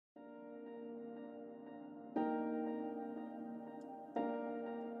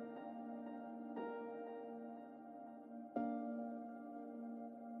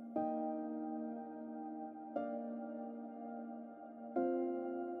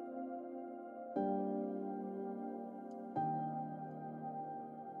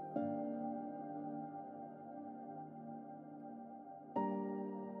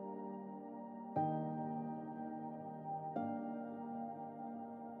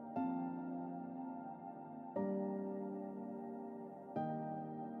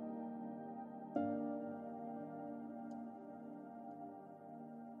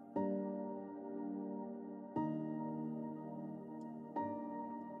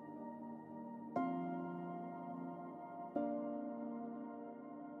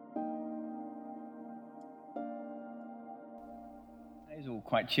all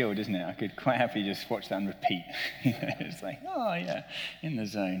quite chilled, isn't it? I could quite happily just watch that and repeat. It's like, oh yeah, in the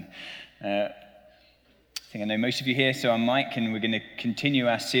zone. I think I know most of you here, so I'm Mike, and we're going to continue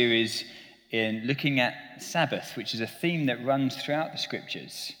our series in looking at Sabbath, which is a theme that runs throughout the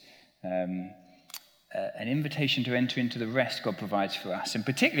Scriptures. An invitation to enter into the rest God provides for us. And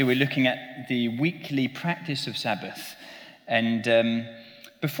particularly we're looking at the weekly practice of Sabbath. And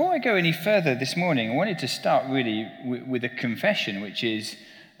before I go any further this morning, I wanted to start really with a confession, which is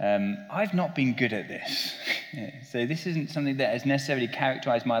I've not been good at this. So this isn't something that has necessarily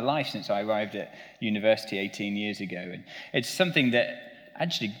characterized my life since I arrived at university 18 years ago. And it's something that I've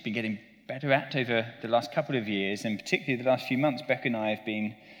actually been getting better at over the last couple of years, and particularly the last few months. Becca and I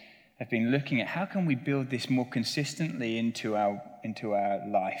have been looking at how can we build this more consistently into our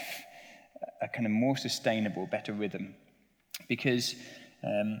life, a kind of more sustainable, better rhythm. Because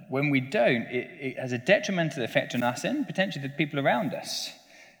when we don't, it has a detrimental effect on us and potentially the people around us.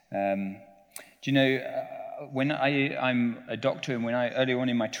 When I'm a doctor, and earlier on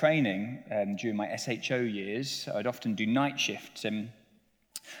in my training, during my SHO years, I'd often do night shifts. And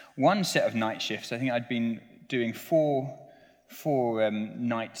one set of night shifts, I think I'd been doing four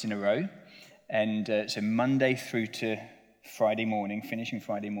nights in a row, and so Monday through to Friday morning, finishing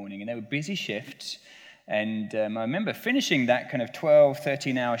Friday morning, and they were busy shifts. And I remember finishing that kind of 12,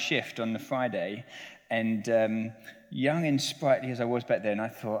 13-hour shift on the Friday, and young and sprightly as I was back then, I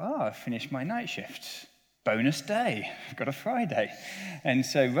thought, I've finished my night shift. Bonus day, I've got a Friday. And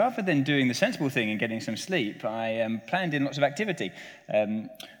so rather than doing the sensible thing and getting some sleep, I planned in lots of activity,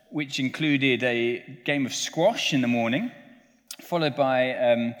 which included a game of squash in the morning, followed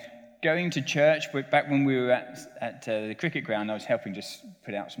by going to church. Back when we were at the cricket ground, I was helping just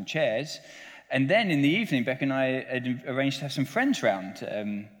put out some chairs. And then in the evening, Beck and I had arranged to have some friends round.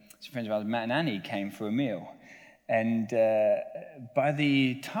 Some friends around, Matt and Annie, came for a meal. And by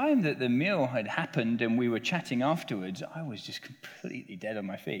the time that the meal had happened and we were chatting afterwards, I was just completely dead on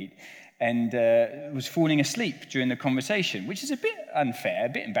my feet and was falling asleep during the conversation, which is a bit unfair, a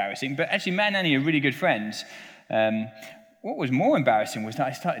bit embarrassing. But actually, Matt and Annie are really good friends. What was more embarrassing was that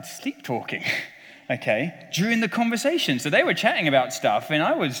I started sleep talking. During the conversation. So they were chatting about stuff, and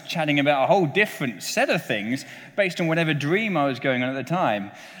I was chatting about a whole different set of things based on whatever dream I was going on at the time.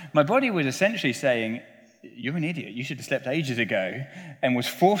 My body was essentially saying, you're an idiot, you should have slept ages ago, and was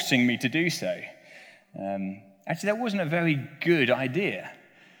forcing me to do so. Actually, that wasn't a very good idea.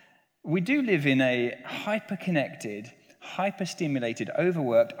 We do live in a hyper-connected, hyper-stimulated,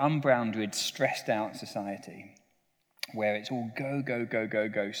 overworked, unbounded, stressed-out society, where it's all go, go, go, go,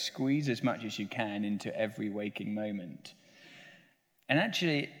 go, squeeze as much as you can into every waking moment. And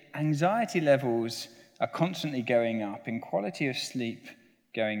actually, anxiety levels are constantly going up and quality of sleep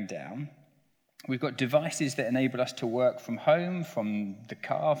going down. We've got devices that enable us to work from home, from the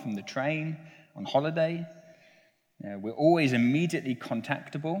car, from the train, on holiday. We're always immediately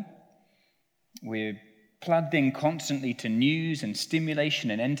contactable. We're plugged in constantly to news and stimulation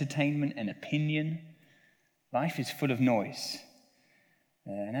and entertainment and opinion. Life is full of noise,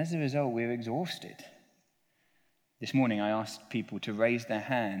 and as a result, we're exhausted. This morning, I asked people to raise their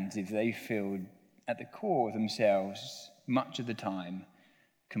hands if they feel at the core of themselves, much of the time,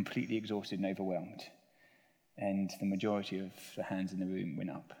 completely exhausted and overwhelmed. And the majority of the hands in the room went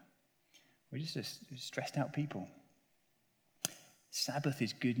up. We're just stressed out people. Sabbath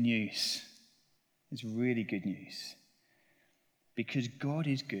is good news. It's really good news. Because God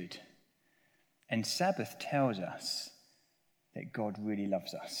is good. And Sabbath tells us that God really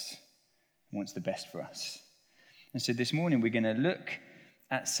loves us and wants the best for us. And so this morning we're going to look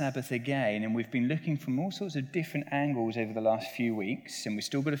at Sabbath again, and we've been looking from all sorts of different angles over the last few weeks, and we've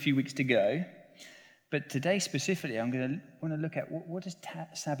still got a few weeks to go. But today specifically, I'm going to want to look at what does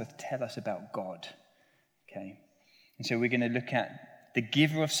Sabbath tell us about God? And so we're going to look at the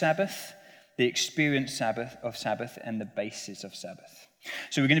giver of Sabbath, the experience of Sabbath, and the basis of Sabbath.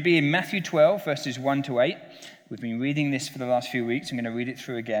 So we're going to be in Matthew 12, verses 1 to 8. We've been reading this for the last few weeks. I'm going to read it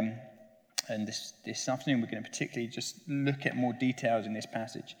through again. And this afternoon, we're going to particularly just look at more details in this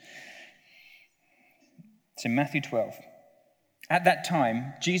passage. So Matthew 12. At that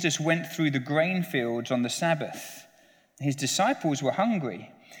time, Jesus went through the grain fields on the Sabbath. His disciples were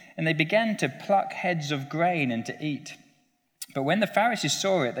hungry, and they began to pluck heads of grain and to eat. But when the Pharisees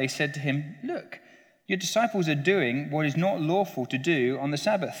saw it, they said to him, "Look, your disciples are doing what is not lawful to do on the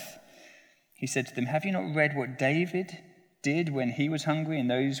Sabbath." He said to them, "Have you not read what David did when he was hungry and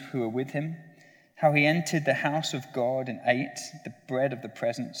those who were with him? How he entered the house of God and ate the bread of the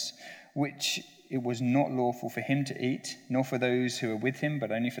presence, which it was not lawful for him to eat, nor for those who were with him,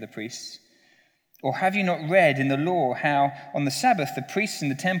 but only for the priests. Or have you not read in the law how on the Sabbath the priests in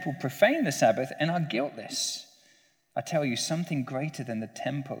the temple profane the Sabbath and are guiltless? I tell you, something greater than the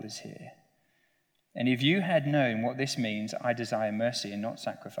temple is here. And if you had known what this means, I desire mercy and not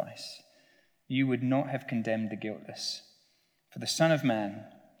sacrifice, you would not have condemned the guiltless. For the Son of Man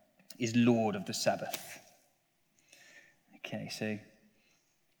is Lord of the Sabbath. Okay, so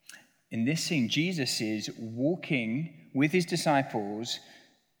in this scene, Jesus is walking with his disciples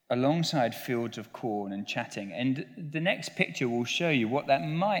alongside fields of corn and chatting. And the next picture will show you what that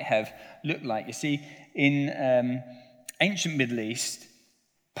might have looked like. You see, in ancient Middle East,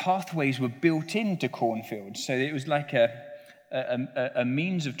 pathways were built into cornfields. So it was like a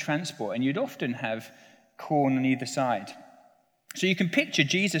means of transport, and you'd often have corn on either side. So you can picture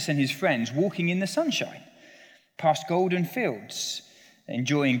Jesus and his friends walking in the sunshine, past golden fields,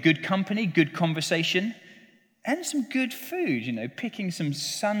 enjoying good company, good conversation, and some good food, picking some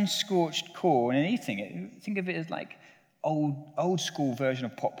sun-scorched corn and eating it. Think of it as like old school version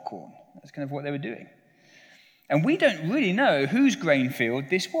of popcorn. That's kind of what they were doing. And we don't really know whose grain field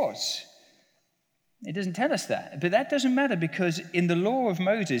this was. It doesn't tell us that. But that doesn't matter, because in the law of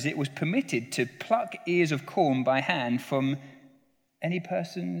Moses, it was permitted to pluck ears of corn by hand from any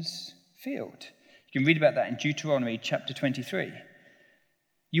person's field. You can read about that in Deuteronomy chapter 23.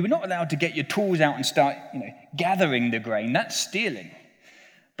 You were not allowed to get your tools out and start, gathering the grain. That's stealing.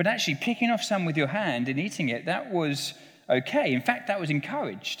 But actually picking off some with your hand and eating it, that was okay. In fact, that was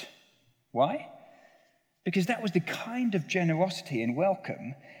encouraged. Why? Because that was the kind of generosity and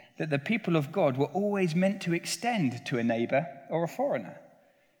welcome that the people of God were always meant to extend to a neighbor or a foreigner.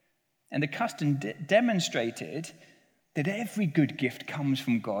 And the custom demonstrated that every good gift comes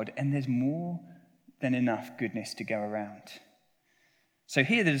from God, and there's more than enough goodness to go around. So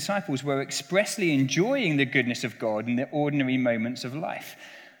here the disciples were expressly enjoying the goodness of God in the ordinary moments of life.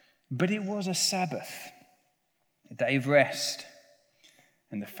 But it was a Sabbath, a day of rest,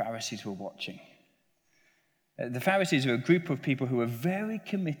 and the Pharisees were watching. The Pharisees were a group of people who were very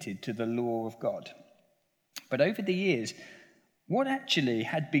committed to the law of God. But over the years, what actually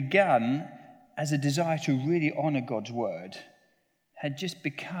had begun as a desire to really honor God's word had just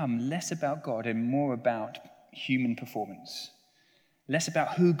become less about God and more about human performance. Less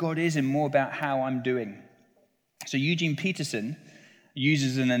about who God is and more about how I'm doing. So Eugene Peterson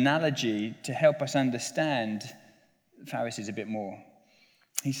uses an analogy to help us understand the Pharisees a bit more.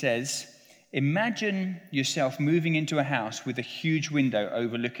 He says, imagine yourself moving into a house with a huge window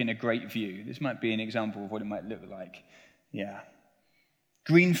overlooking a great view. This might be an example of what it might look like. Yeah.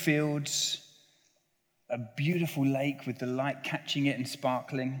 Green fields, a beautiful lake with the light catching it and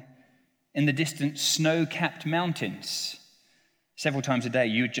sparkling. In the distance, snow-capped mountains. Several times a day,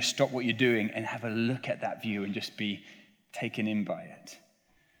 you would just stop what you're doing and have a look at that view and just be taken in by it.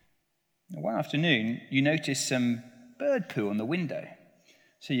 One afternoon, you notice some bird poo on the window.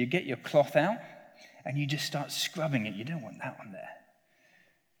 So you get your cloth out and you just start scrubbing it. You don't want that one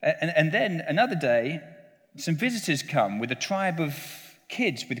there. And then another day, some visitors come with a tribe of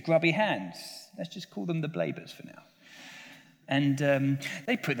kids with grubby hands. Let's just call them the Blabers for now. And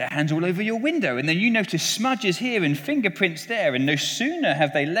they put their hands all over your window, and then you notice smudges here and fingerprints there, and no sooner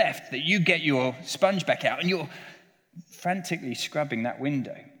have they left that you get your sponge back out and you're frantically scrubbing that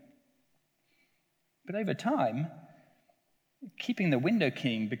window. But over time, keeping the window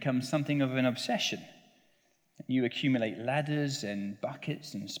clean becomes something of an obsession. You accumulate ladders and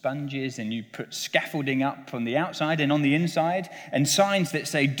buckets and sponges, and you put scaffolding up on the outside and on the inside, and signs that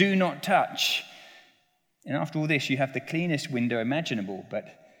say, "Do not touch." And after all this, you have the cleanest window imaginable, but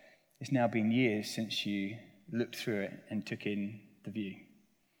it's now been years since you looked through it and took in the view.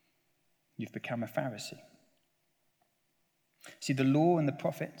 You've become a Pharisee. See, the law and the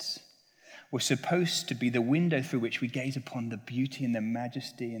prophets were supposed to be the window through which we gaze upon the beauty and the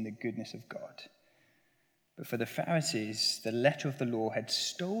majesty and the goodness of God. But for the Pharisees, the letter of the law had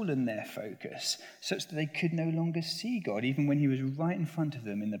stolen their focus such that they could no longer see God, even when he was right in front of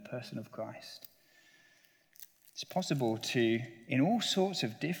them in the person of Christ. It's possible to, in all sorts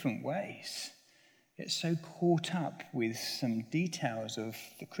of different ways, get so caught up with some details of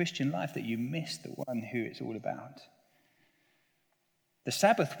the Christian life that you miss the one who it's all about. The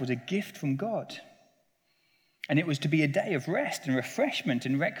Sabbath was a gift from God. And it was to be a day of rest and refreshment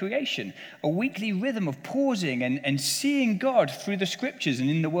and recreation, a weekly rhythm of pausing and seeing God through the scriptures and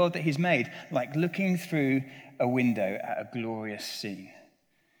in the world that he's made, like looking through a window at a glorious scene.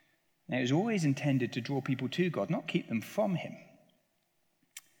 And it was always intended to draw people to God, not keep them from him.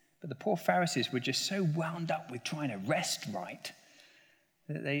 But the poor Pharisees were just so wound up with trying to rest right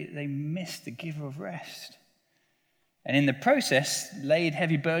that they missed the giver of rest. And in the process, laid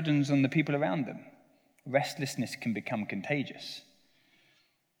heavy burdens on the people around them. restlessness can become contagious.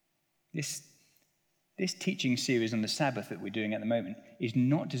 This teaching series on the Sabbath that we're doing at the moment is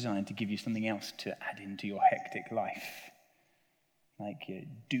not designed to give you something else to add into your hectic life, like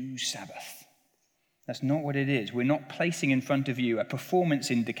do Sabbath. That's not what it is. We're not placing in front of you a performance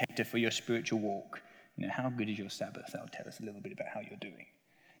indicator for your spiritual walk. How good is your Sabbath? That'll tell us a little bit about how you're doing.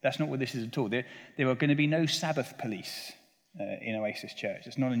 That's not what this is at all. There are going to be no Sabbath police in Oasis Church.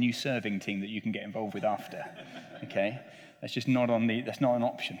 It's not a new serving team that you can get involved with after. Okay, that's just not that's not an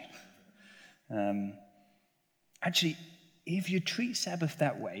option. Actually, if you treat Sabbath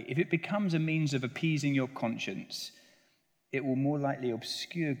that way, if it becomes a means of appeasing your conscience, it will more likely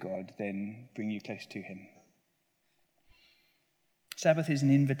obscure God than bring you close to him. Sabbath is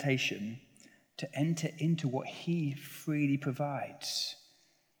an invitation to enter into what he freely provides.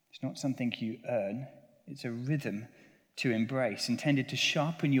 It's not something you earn. It's a rhythm to embrace, intended to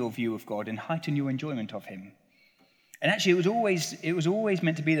sharpen your view of God and heighten your enjoyment of him. And actually, it was always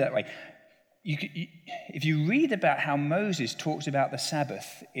meant to be that way. If you read about how Moses talks about the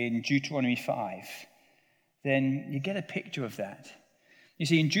Sabbath in Deuteronomy 5, then you get a picture of that. You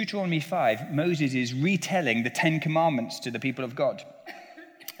see, in Deuteronomy 5, Moses is retelling the 10 Commandments to the people of God.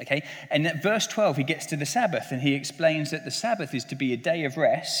 Okay? And at verse 12, he gets to the Sabbath, and he explains that the Sabbath is to be a day of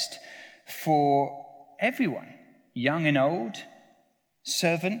rest for everyone, young and old,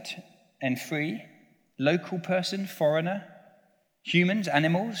 servant and free, local person, foreigner, humans,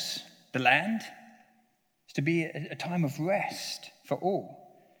 animals, the land. It's to be a time of rest for all.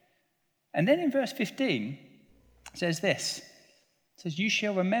 And then in verse 15, it says this. It says, "You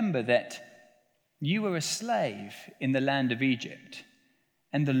shall remember that you were a slave in the land of Egypt,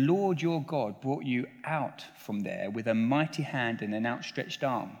 and the Lord your God brought you out from there with a mighty hand and an outstretched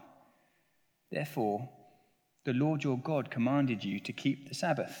arm. Therefore, the Lord your God commanded you to keep the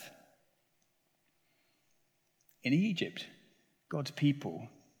Sabbath." In Egypt, God's people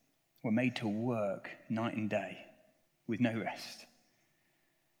were made to work night and day with no rest.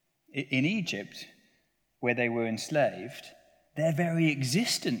 In Egypt, where they were enslaved, their very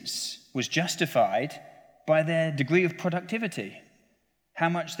existence was justified by their degree of productivity, how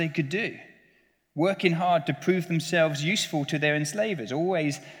much they could do, working hard to prove themselves useful to their enslavers,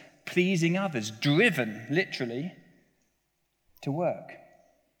 always pleasing others, driven, literally, to work.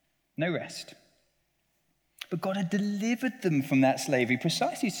 No rest. But God had delivered them from that slavery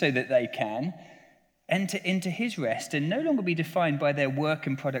precisely so that they can enter into his rest and no longer be defined by their work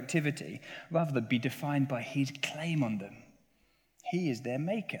and productivity, rather be defined by his claim on them. He is their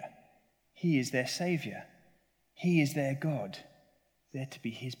maker. He is their savior. He is their God. They're to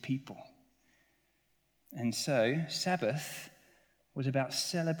be his people. And so, Sabbath was about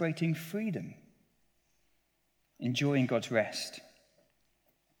celebrating freedom, enjoying God's rest.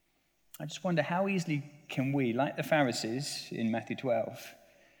 I just wonder how easily can we, like the Pharisees in Matthew 12,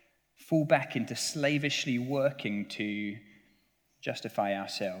 fall back into slavishly working to justify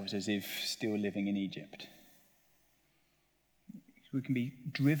ourselves as if still living in Egypt. We can be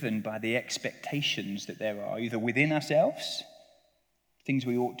driven by the expectations that there are, either within ourselves, things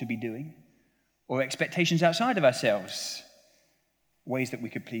we ought to be doing, or expectations outside of ourselves, ways that we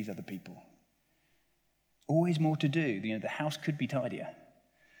could please other people. Always more to do. The house could be tidier.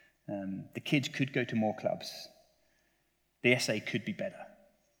 The kids could go to more clubs. The essay could be better.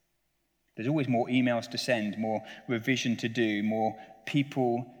 There's always more emails to send, more revision to do, more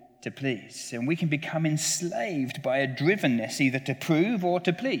people to please. And we can become enslaved by a drivenness either to prove or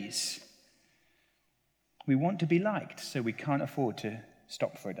to please. We want to be liked, so we can't afford to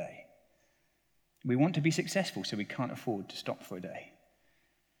stop for a day. We want to be successful, so we can't afford to stop for a day.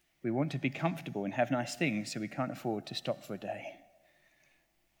 We want to be comfortable and have nice things, so we can't afford to stop for a day.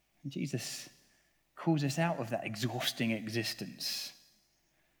 And Jesus calls us out of that exhausting existence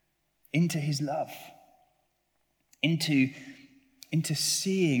into his love, into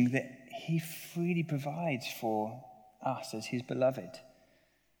seeing that he freely provides for us as his beloved.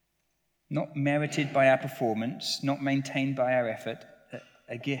 Not merited by our performance, not maintained by our effort,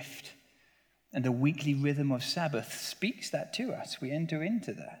 a gift. And the weekly rhythm of Sabbath speaks that to us. We enter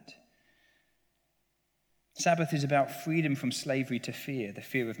into that. Sabbath is about freedom from slavery to fear, the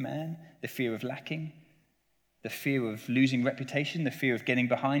fear of man, the fear of lacking, the fear of losing reputation, the fear of getting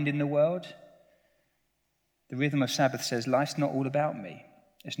behind in the world. The rhythm of Sabbath says, life's not all about me.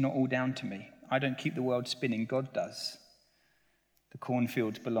 It's not all down to me. I don't keep the world spinning, God does. The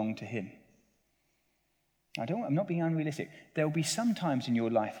cornfields belong to him. I'm not being unrealistic. There will be some times in your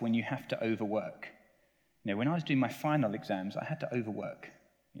life when you have to overwork. When I was doing my final exams, I had to overwork,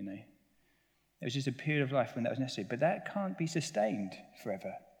 There was just a period of life when that was necessary, but that can't be sustained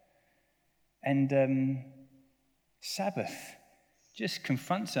forever. And Sabbath just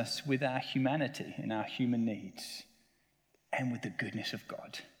confronts us with our humanity and our human needs, and with the goodness of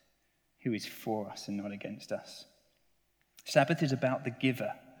God, who is for us and not against us. Sabbath is about the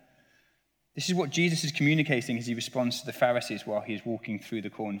giver. This is what Jesus is communicating as he responds to the Pharisees while he is walking through the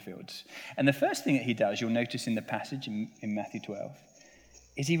cornfields. And the first thing that he does, you'll notice in the passage in Matthew 12,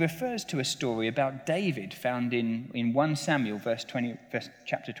 is he refers to a story about David found in 1 Samuel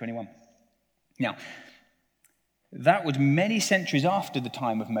chapter 21. Now, that was many centuries after the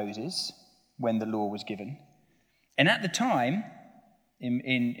time of Moses, when the law was given. And at the time,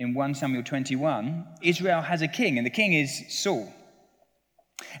 in 1 Samuel 21, Israel has a king, and the king is Saul.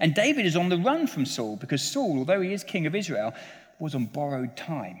 And David is on the run from Saul, because Saul, although he is king of Israel, was on borrowed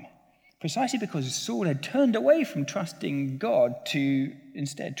time, precisely because Saul had turned away from trusting God to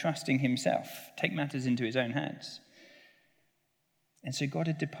instead trusting himself, take matters into his own hands. And so God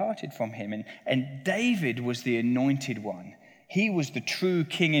had departed from him, and David was the anointed one. He was the true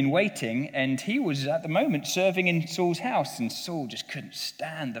king in waiting, and he was at the moment serving in Saul's house, and Saul just couldn't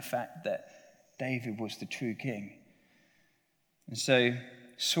stand the fact that David was the true king. And so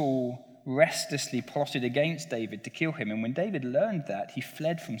Saul restlessly plotted against David to kill him, and when David learned that, he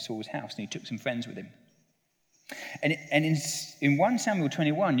fled from Saul's house, and he took some friends with him. And in 1 Samuel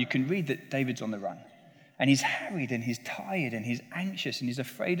 21, you can read that David's on the run, and he's harried, and he's tired, and he's anxious, and he's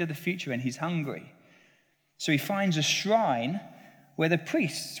afraid of the future, and he's hungry. So he finds a shrine where the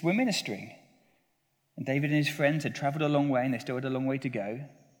priests were ministering. And David and his friends had traveled a long way, and they still had a long way to go.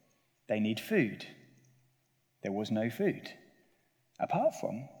 They need food. There was no food, apart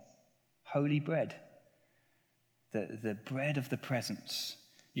from holy bread, the bread of the presence.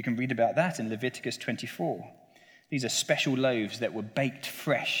 You can read about that in Leviticus 24. These are special loaves that were baked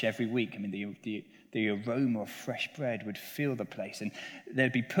fresh every week. I mean, the aroma of fresh bread would fill the place, and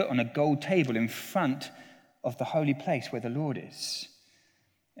they'd be put on a gold table in front of the holy place where the Lord is.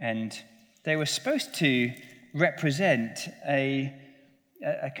 And they were supposed to represent a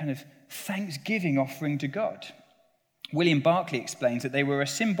kind of thanksgiving offering to God. William Barclay explains that they were a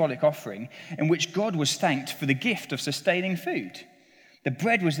symbolic offering in which God was thanked for the gift of sustaining food. The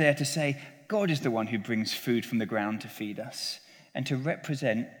bread was there to say, God is the one who brings food from the ground to feed us, and to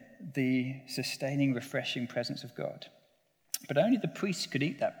represent the sustaining, refreshing presence of God. But only the priests could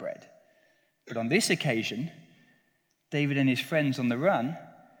eat that bread. But on this occasion, David and his friends on the run,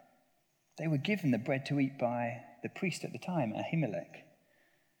 they were given the bread to eat by the priest at the time, Ahimelech.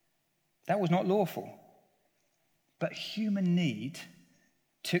 That was not lawful. But human need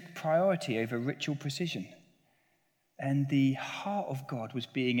took priority over ritual precision. And the heart of God was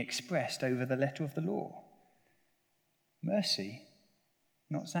being expressed over the letter of the law. Mercy,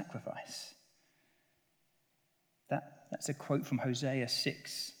 not sacrifice. That's a quote from Hosea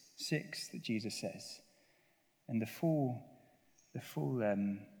 6 that Jesus says. And the full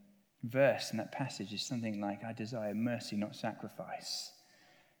verse in that passage is something like, I desire mercy, not sacrifice.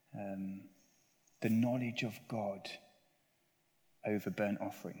 The knowledge of God over burnt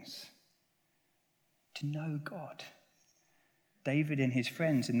offerings. To know God. David and his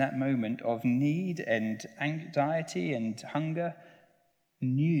friends in that moment of need and anxiety and hunger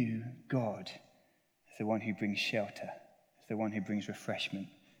knew God as the one who brings shelter, as the one who brings refreshment,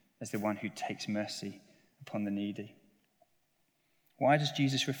 as the one who takes mercy upon the needy. Why does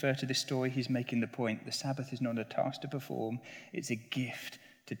Jesus refer to this story? He's making the point. The Sabbath is not a task to perform. It's a gift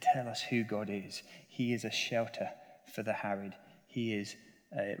to tell us who God is. He is a shelter for the harried. He is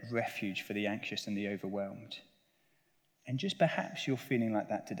a refuge for the anxious and the overwhelmed. And just perhaps you're feeling like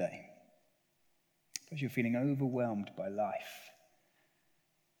that today. Because you're feeling overwhelmed by life.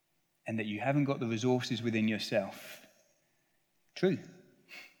 And that you haven't got the resources within yourself. True.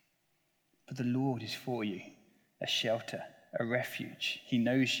 But the Lord is for you, a shelter, a refuge. He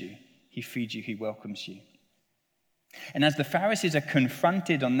knows you. He feeds you. He welcomes you. And as the Pharisees are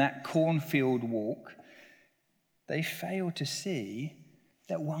confronted on that cornfield walk, they fail to see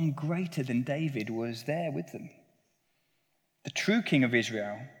that one greater than David was there with them. The true king of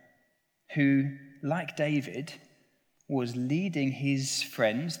Israel, who, like David, was leading his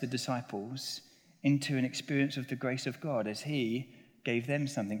friends, the disciples, into an experience of the grace of God as he gave them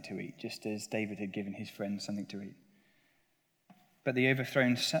something to eat, just as David had given his friends something to eat. But the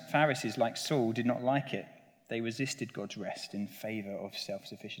overthrown Pharisees, like Saul, did not like it. They resisted God's rest in favor of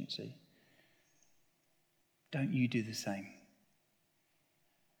self-sufficiency. Don't you do the same?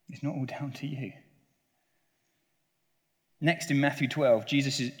 It's not all down to you. Next in Matthew 12,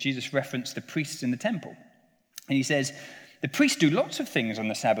 Jesus referenced the priests in the temple. And he says, the priests do lots of things on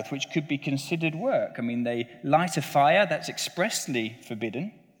the Sabbath which could be considered work. I mean, they light a fire, that's expressly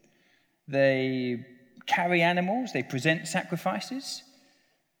forbidden. they carry animals, they present sacrifices.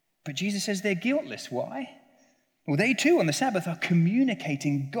 But Jesus says they're guiltless. Why? Well, they too on the Sabbath are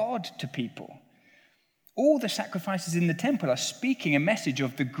communicating God to people. All the sacrifices in the temple are speaking a message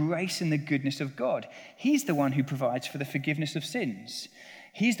of the grace and the goodness of God. He's the one who provides for the forgiveness of sins.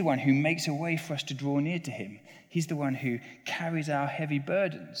 He's the one who makes a way for us to draw near to him. He's the one who carries our heavy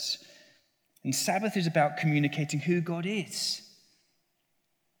burdens. And Sabbath is about communicating who God is.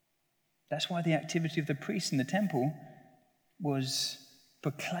 That's why the activity of the priests in the temple was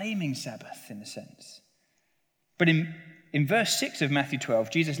proclaiming Sabbath in a sense. But in verse 6 of Matthew 12,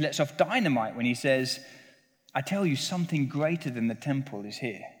 Jesus lets off dynamite when he says, I tell you, something greater than the temple is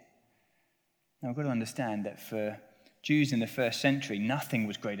here. Now, I've got to understand that for Jews in the first century, nothing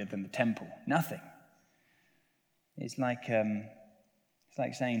was greater than the temple. Nothing. It's like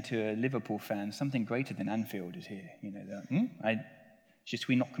saying to a Liverpool fan, something greater than Anfield is here. You know, je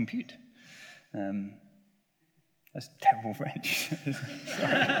suis not compute. That's terrible French.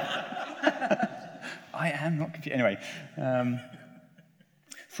 I am not compute. Anyway,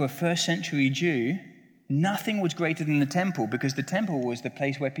 for a first century Jew, nothing was greater than the temple because the temple was the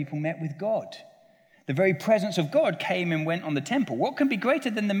place where people met with God. The very presence of God came and went on the temple. What can be greater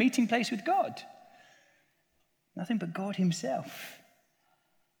than the meeting place with God? Nothing but God himself.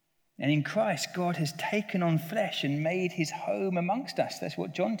 And in Christ, God has taken on flesh and made his home amongst us. That's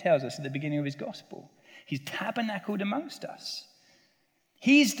what John tells us at the beginning of his gospel. He's tabernacled amongst us.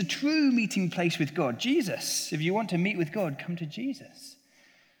 He's the true meeting place with God. Jesus, if you want to meet with God, come to Jesus.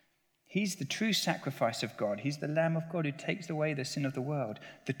 He's the true sacrifice of God. He's the Lamb of God who takes away the sin of the world,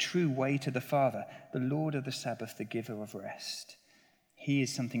 the true way to the Father, the Lord of the Sabbath, the giver of rest. He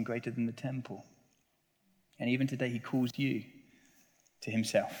is something greater than the temple. And even today, he calls you to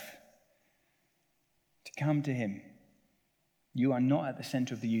himself, to come to him. You are not at the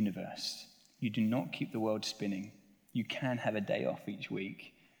center of the universe. You do not keep the world spinning. You can have a day off each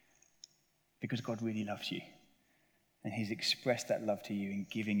week because God really loves you. And he's expressed that love to you in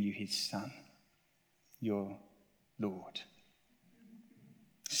giving you his Son, your Lord.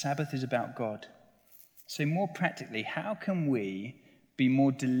 Sabbath is about God. So more practically, how can we be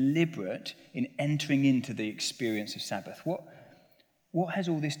more deliberate in entering into the experience of Sabbath? What has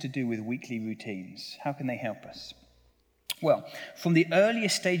all this to do with weekly routines? How can they help us? Well, from the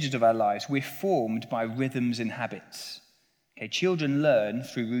earliest stages of our lives, we're formed by rhythms and habits. Okay, children learn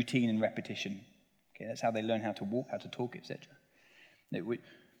through routine and repetition. Okay, that's how they learn how to walk, how to talk, etc.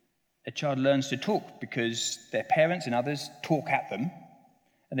 A child learns to talk because their parents and others talk at them,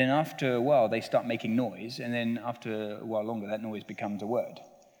 and then after a while they start making noise, and then after a while longer that noise becomes a word.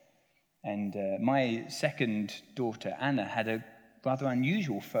 And my second daughter, Anna, had a rather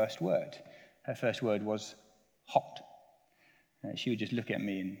unusual first word. Her first word was hot. She would just look at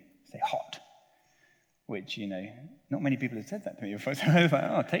me and say hot, which, not many people have said that to me before. So I was like,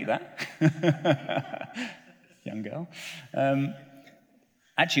 oh, I'll take that. Young girl.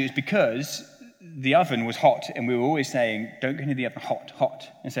 Actually, it was because the oven was hot, and we were always saying, don't go into the oven, hot, hot.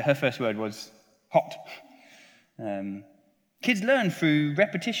 And so her first word was hot. Kids learn through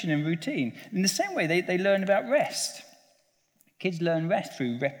repetition and routine. In the same way, they learn about rest. Kids learn rest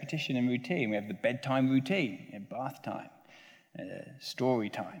through repetition and routine. We have the bedtime routine, bath time, story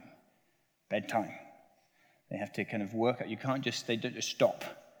time, bedtime. They have to kind of work out. They don't just stop.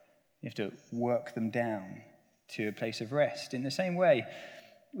 You have to work them down to a place of rest. In the same way,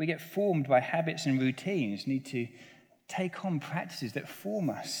 we get formed by habits and routines, need to take on practices that form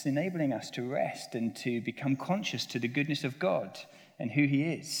us, enabling us to rest and to become conscious to the goodness of God and who he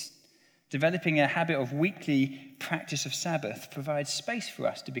is. Developing a habit of weekly practice of Sabbath provides space for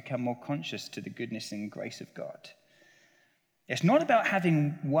us to become more conscious to the goodness and grace of God. It's not about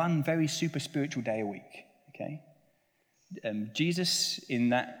having one very super spiritual day a week, okay? Jesus, in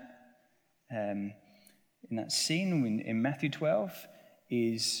that scene in Matthew 12,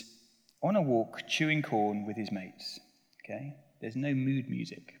 is on a walk chewing corn with his mates, okay? There's no mood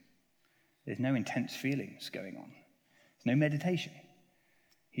music. There's no intense feelings going on. There's no meditation.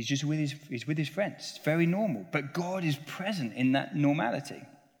 He's just with his friends. It's very normal. But God is present in that normality.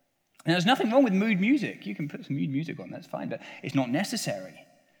 And there's nothing wrong with mood music. You can put some mood music on, that's fine, but it's not necessary.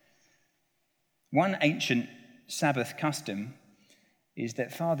 One ancient Sabbath custom is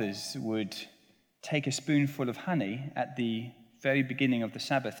that fathers would take a spoonful of honey at the very beginning of the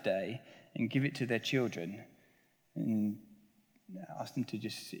Sabbath day and give it to their children and ask them to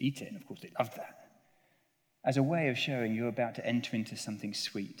just eat it. And of course, they loved that. As a way of showing you're about to enter into something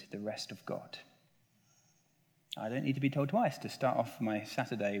sweet, the rest of God. I don't need to be told twice to start off my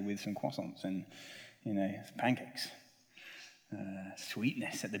Saturday with some croissants and, some pancakes.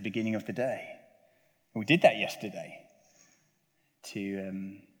 sweetness at the beginning of the day. We did that yesterday.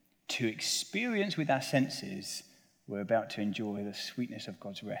 To experience with our senses, we're about to enjoy the sweetness of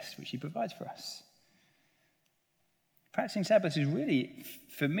God's rest, which he provides for us. Practicing Sabbath is really,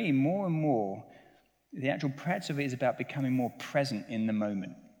 for me, more and more, the actual practice of it is about becoming more present in the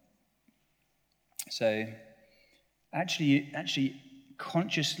moment. So actually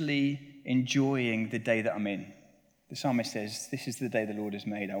consciously enjoying the day that I'm in. The psalmist says, "This is the day the Lord has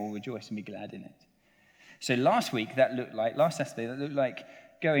made. I will rejoice and be glad in it." So last Saturday, that looked like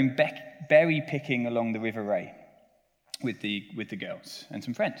going berry picking along the River Ray with the girls and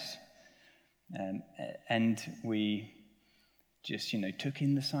some friends. And we just, took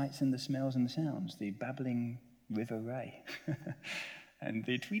in the sights and the smells and the sounds, the babbling River Ray and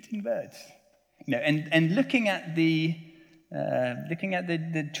the tweeting birds. And looking at the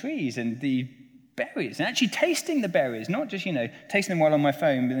trees and the berries, and actually tasting the berries, not just, tasting them while on my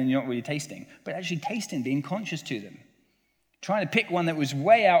phone, but then you're not really tasting, but actually tasting, being conscious to them. Trying to pick one that was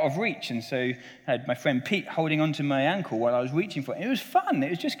way out of reach, and so I had my friend Pete holding onto my ankle while I was reaching for it. It was fun. It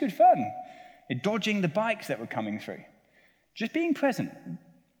was just good fun. Dodging the bikes that were coming through. Just being present.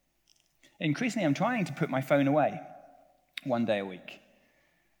 Increasingly, I'm trying to put my phone away one day a week.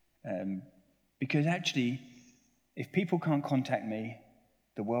 Because actually, if people can't contact me,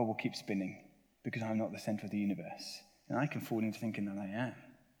 the world will keep spinning because I'm not the center of the universe. And I can fall into thinking that I am.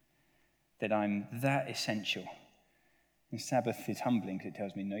 That I'm that essential. And Sabbath is humbling because it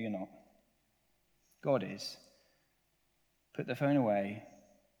tells me, no, you're not. God is. Put the phone away,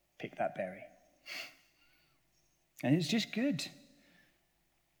 pick that berry. And it's just good.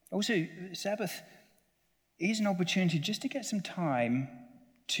 Also, Sabbath is an opportunity just to get some time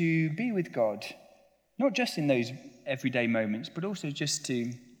to be with God. Not just in those everyday moments, but also just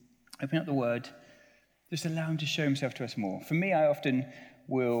to open up the Word, just allow him to show himself to us more. For me, I often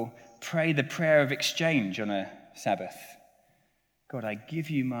will pray the prayer of exchange on a Sabbath. God, I give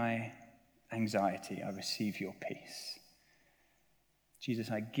you my anxiety. I receive your peace.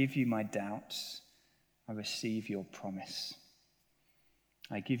 Jesus, I give you my doubts. I receive your promise.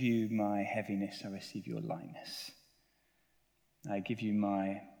 I give you my heaviness. I receive your lightness. I give you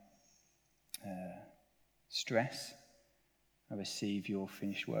my stress. I receive your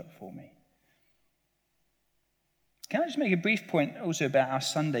finished work for me. Can I just make a brief point also about our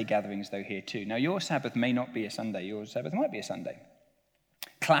Sunday gatherings, though, here too? Now, your Sabbath may not be a Sunday. Your Sabbath might be a Sunday.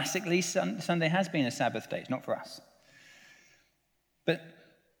 Classically, Sunday has been a Sabbath day. It's not for us. But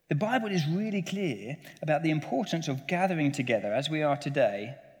the Bible is really clear about the importance of gathering together, as we are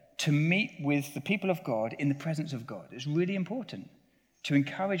today, to meet with the people of God in the presence of God. It's really important to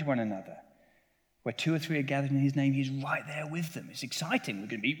encourage one another. Where 2 or 3 are gathered in his name, he's right there with them. It's exciting. We're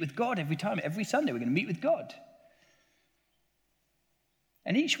going to meet with God every time. Every Sunday, we're going to meet with God.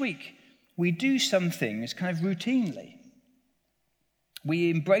 And each week, we do some things kind of routinely.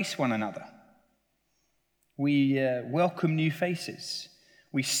 We embrace one another. We welcome new faces.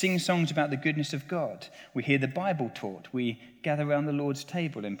 We sing songs about the goodness of God. We hear the Bible taught. We gather around the Lord's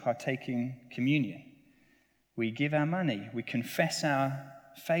table and partake in communion. We give our money. We confess our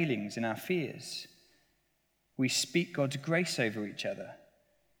failings and our fears. We speak God's grace over each other.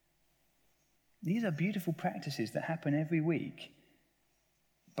 These are beautiful practices that happen every week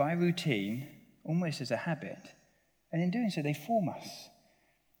by routine, almost as a habit. And in doing so, they form us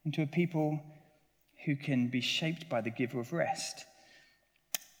into a people who can be shaped by the giver of rest.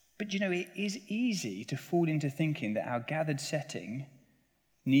 But it is easy to fall into thinking that our gathered setting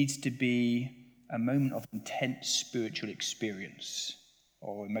needs to be a moment of intense spiritual experience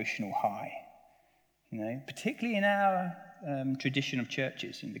or emotional high. Particularly in our tradition of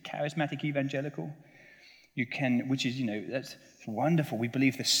churches, in the charismatic evangelical, which is, that's wonderful. We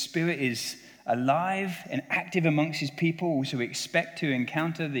believe the Spirit is alive and active amongst his people, so we expect to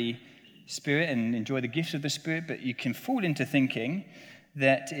encounter the Spirit and enjoy the gifts of the Spirit, but you can fall into thinking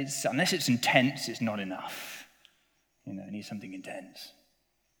that unless it's intense, it's not enough. It needs something intense.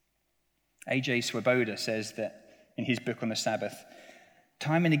 A.J. Swoboda says that in his book on the Sabbath,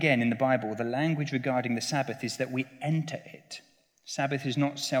 time and again in the Bible, the language regarding the Sabbath is that we enter it. Sabbath is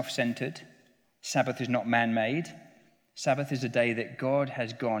not self-centered. Sabbath is not man-made. Sabbath is a day that God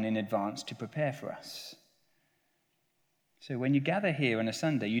has gone in advance to prepare for us. So when you gather here on a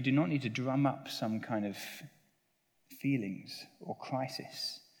Sunday, you do not need to drum up some kind of feelings or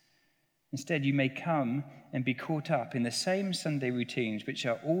crisis. Instead, you may come and be caught up in the same Sunday routines, which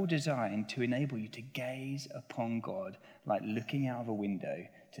are all designed to enable you to gaze upon God like looking out of a window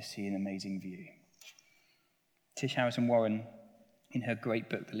to see an amazing view. Tish Harrison Warren, in her great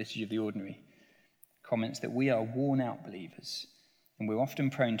book, The Liturgy of the Ordinary, comments that we are worn-out believers, and we're often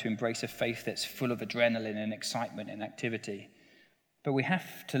prone to embrace a faith that's full of adrenaline and excitement and activity. But we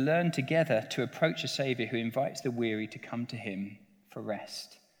have to learn together to approach a Saviour who invites the weary to come to him for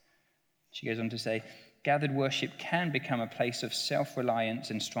rest. She goes on to say, gathered worship can become a place of self-reliance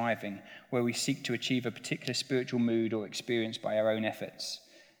and striving, where we seek to achieve a particular spiritual mood or experience by our own efforts.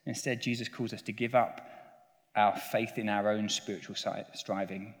 Instead, Jesus calls us to give up our faith in our own spiritual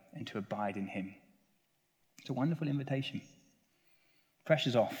striving and to abide in him. It's a wonderful invitation.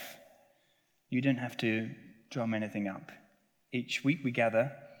 Pressure's off. You don't have to drum anything up. Each week we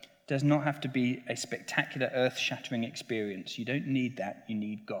gather does not have to be a spectacular, earth-shattering experience. You don't need that. You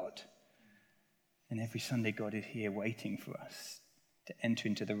need God. And every Sunday, God is here waiting for us to enter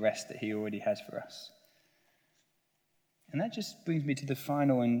into the rest that he already has for us. And that just brings me to the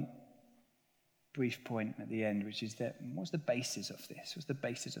final and brief point at the end, which is that what's the basis of this? What's the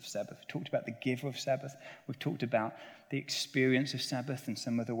basis of Sabbath? We've talked about the giver of Sabbath. We've talked about the experience of Sabbath and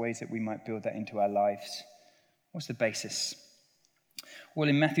some of the ways that we might build that into our lives. What's the basis? Well,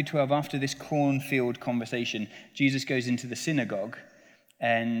 in Matthew 12, after this cornfield conversation, Jesus goes into the synagogue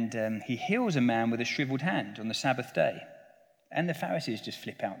and he heals a man with a shriveled hand on the Sabbath day. And the Pharisees just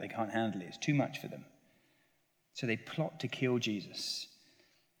flip out. They can't handle it. It's too much for them. So they plot to kill Jesus.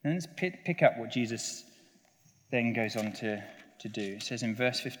 And let's pick up what Jesus then goes on to do. It says in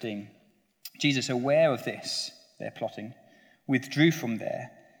verse 15, Jesus, aware of this, their plotting, withdrew from there,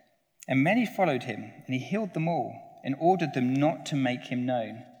 and many followed him, and he healed them all and ordered them not to make him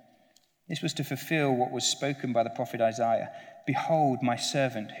known. This was to fulfill what was spoken by the prophet Isaiah. Behold, my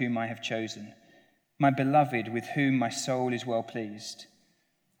servant whom I have chosen, my beloved with whom my soul is well pleased.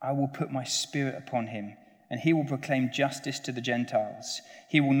 I will put my spirit upon him, and he will proclaim justice to the Gentiles.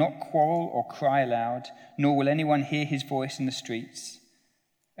 He will not quarrel or cry aloud, nor will anyone hear his voice in the streets.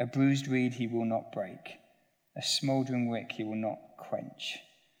 A bruised reed he will not break, a smouldering wick he will not quench,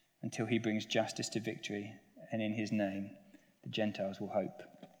 until he brings justice to victory, and in his name the Gentiles will hope.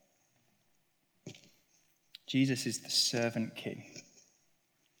 Jesus is the servant king,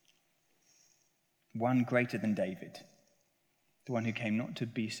 one greater than David, the one who came not to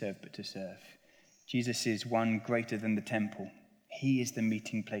be served but to serve. Jesus is one greater than the temple. He is the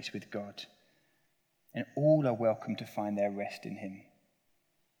meeting place with God, and all are welcome to find their rest in him.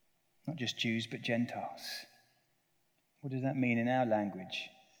 Not just Jews, but Gentiles. What does that mean in our language?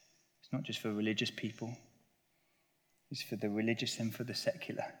 It's not just for religious people. It's for the religious and for the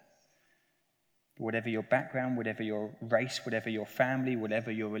secular. Whatever your background, whatever your race, whatever your family,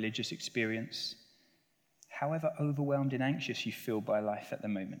 whatever your religious experience, however overwhelmed and anxious you feel by life at the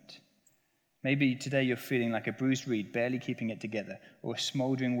moment. Maybe today you're feeling like a bruised reed, barely keeping it together, or a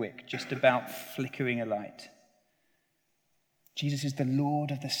smouldering wick, just about flickering a light. Jesus is the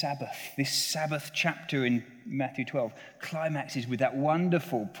Lord of the Sabbath. This Sabbath chapter in Matthew 12 climaxes with that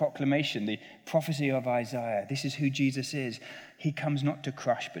wonderful proclamation, the prophecy of Isaiah. This is who Jesus is. He comes not to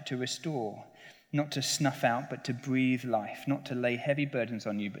crush, but to restore, not to snuff out, but to breathe life, not to lay heavy burdens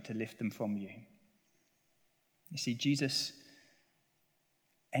on you, but to lift them from you. You see, Jesus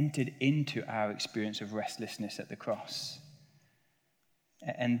entered into our experience of restlessness at the cross.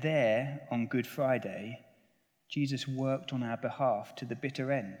 And there, on Good Friday, Jesus worked on our behalf to the bitter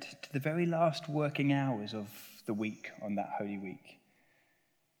end, to the very last working hours of the week on that Holy Week,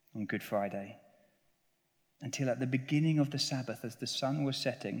 on Good Friday, until at the beginning of the Sabbath, as the sun was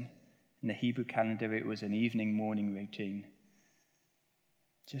setting. In the Hebrew calendar, it was an evening-morning routine.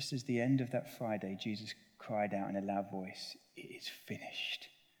 Just as the end of that Friday, Jesus cried out in a loud voice, "It is finished.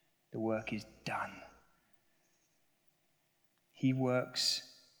 The work is done." He works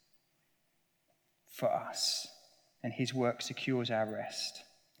for us, and his work secures our rest,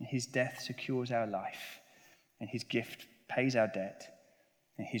 and his death secures our life, and his gift pays our debt,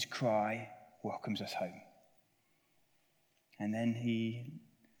 and his cry welcomes us home. And then he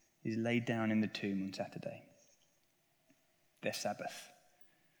is laid down in the tomb on Saturday, their Sabbath.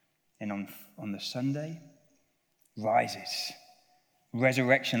 And on the Sunday, rises,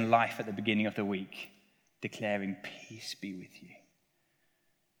 resurrection life at the beginning of the week, declaring peace be with you.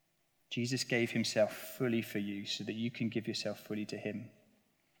 Jesus gave himself fully for you so that you can give yourself fully to him.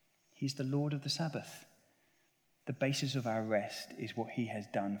 He's the Lord of the Sabbath. The basis of our rest is what he has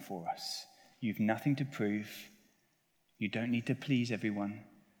done for us. You've nothing to prove. You don't need to please everyone.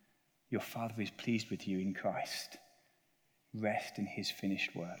 Your Father is pleased with you in Christ. Rest in his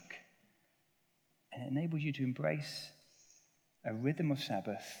finished work. And it enables you to embrace a rhythm of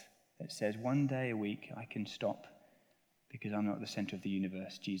Sabbath that says one day a week I can stop because I'm not the center of the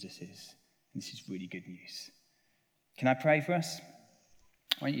universe, Jesus is. And this is really good news. Can I pray for us?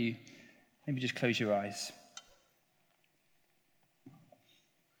 Why don't you Maybe just close your eyes.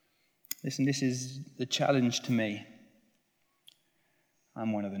 Listen, this is the challenge to me.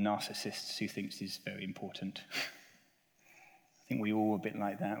 I'm one of the narcissists who thinks this is very important. I think we all are a bit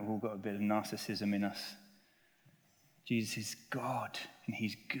like that. We've all got a bit of narcissism in us. Jesus is God, and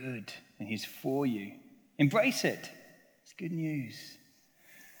he's good, and he's for you. Embrace it. It's good news.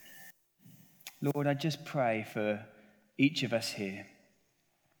 Lord, I just pray for each of us here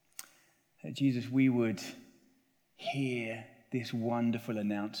that, Jesus, we would hear this wonderful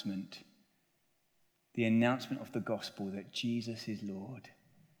announcement, the announcement of the gospel that Jesus is Lord.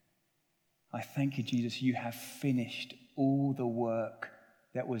 I thank you, Jesus, you have finished all the work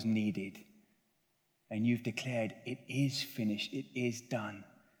that was needed, and you've declared it is finished, it is done.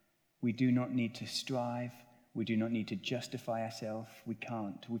 We do not need to strive. We do not need to justify ourselves. We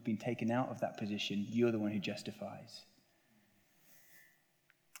can't. We've been taken out of that position. You're the one who justifies.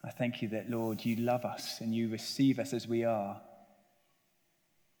 I thank you that, Lord, you love us and you receive us as we are.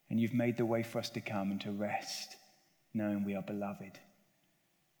 And you've made the way for us to come and to rest, knowing we are beloved.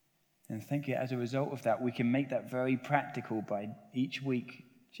 And thank you, as a result of that, we can make that very practical by each week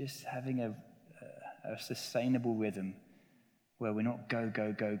just having a sustainable rhythm where we're not go,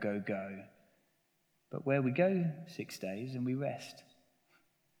 go, go, go, go, but where we go 6 days and we rest.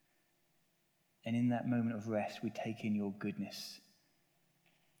 And in that moment of rest, we take in your goodness.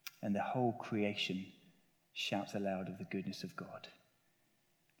 And the whole creation shouts aloud of the goodness of God.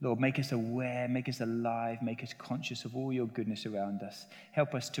 Lord, make us aware, make us alive, make us conscious of all your goodness around us.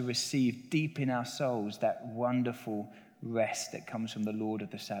 Help us to receive deep in our souls that wonderful rest that comes from the Lord of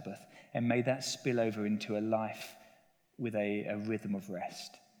the Sabbath. And may that spill over into a life with a rhythm of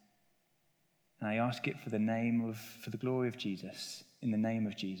rest. And I ask it for the glory of Jesus, in the name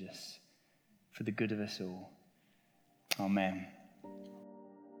of Jesus, for the good of us all. Amen.